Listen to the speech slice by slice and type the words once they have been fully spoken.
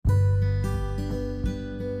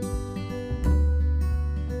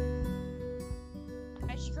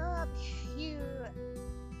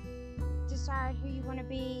decide who you want to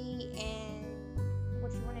be and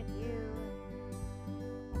what you want to do.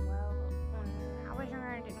 Well, when I was younger,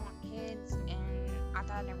 I didn't want kids, and I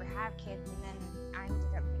thought I'd never have kids, and then I ended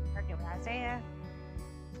up getting pregnant with Isaiah,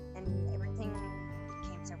 and everything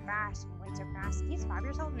came so fast and went so fast. He's 5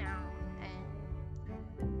 years old now,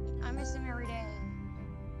 and I miss him every day.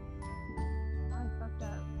 I'm fucked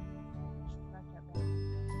up. Fucked up,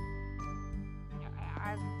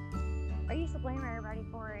 bad. I used to blame everybody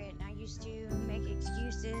for it, and I used to make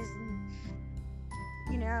excuses and,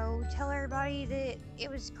 tell everybody that it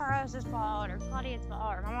was Carlos's fault, or Claudia's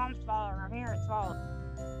fault, or my mom's fault, or my parents' fault.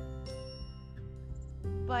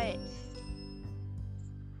 But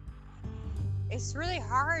it's really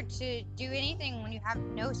hard to do anything when you have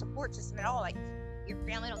no support system at all. Like, your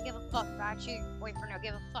family don't give a fuck about you, your boyfriend don't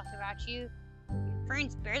give a fuck about you, your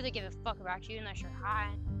friends barely give a fuck about you unless you're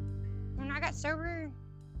high. When I got sober,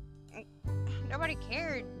 nobody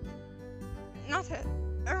cared. Not that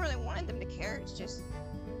I really wanted them to care, it's just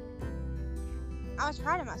I was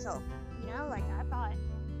proud of myself, like I thought,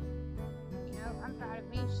 if I'm proud of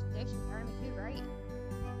me, they should be proud of me too, right?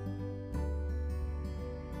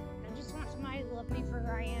 I just want somebody to love me for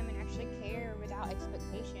who I am and actually care without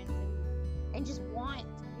expectations, and just want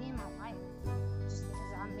to be in my life just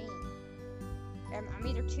because I'm me. I'm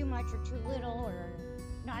either too much or too little, or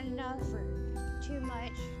not enough or too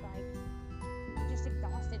much. Like, I'm just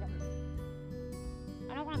exhausted.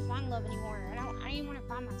 I don't want to find love anymore. I don't even want to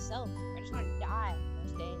find myself. I just want to die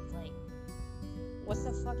most days. Like, what's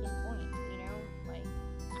the fucking point? Like,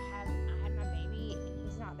 I had my baby and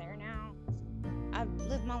he's not there now. I've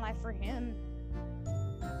lived my life for him.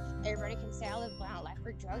 Everybody can say I live my life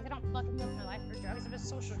for drugs. I don't fucking live my life for drugs. I'm a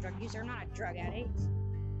social drug user. I'm not a drug addict.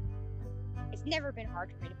 It's never been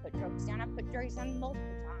hard for me to put drugs down. I've put drugs down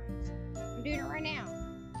multiple times. I'm doing it right now.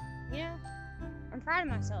 I'm proud of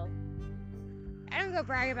myself. I don't go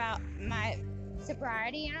brag about my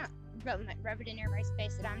sobriety. I don't rub it in everybody's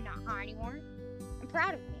face that I'm not high anymore. I'm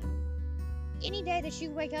proud of me. Any day that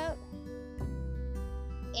you wake up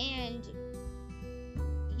and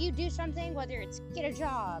you do something, whether it's get a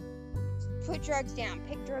job, put drugs down,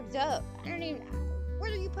 pick drugs up,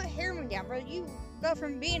 whether you put heroin down, whether you go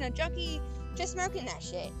from being a junkie to smoking that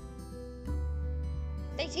shit.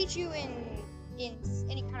 They teach you in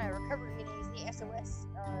any kind of recovery meetings, the SOS,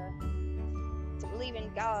 to believe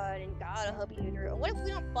in God, and God will help you through it. What if we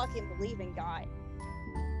don't fucking believe in God?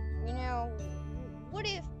 What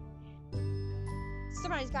if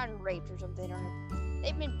somebody's gotten raped or something, or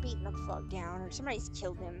they've been beaten the fuck down, or somebody's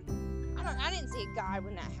killed them? I didn't say God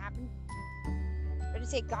when that happened. I didn't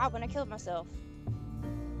say God when I killed myself.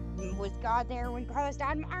 Was God there when Carlos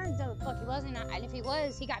died? I don't know the fuck he wasn't. And if he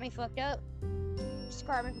was, he got me fucked up.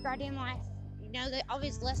 Scarred me for goddamn life. All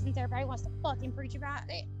these lessons everybody wants to fucking preach about.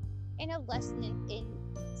 Ain't no lesson in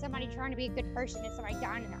somebody trying to be a good person and somebody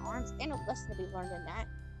dying in their arms. Ain't no lesson to be learned in that.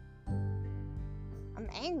 I'm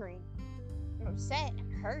angry. I'm upset.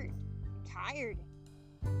 I'm hurt. I'm tired.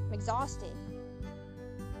 I'm exhausted.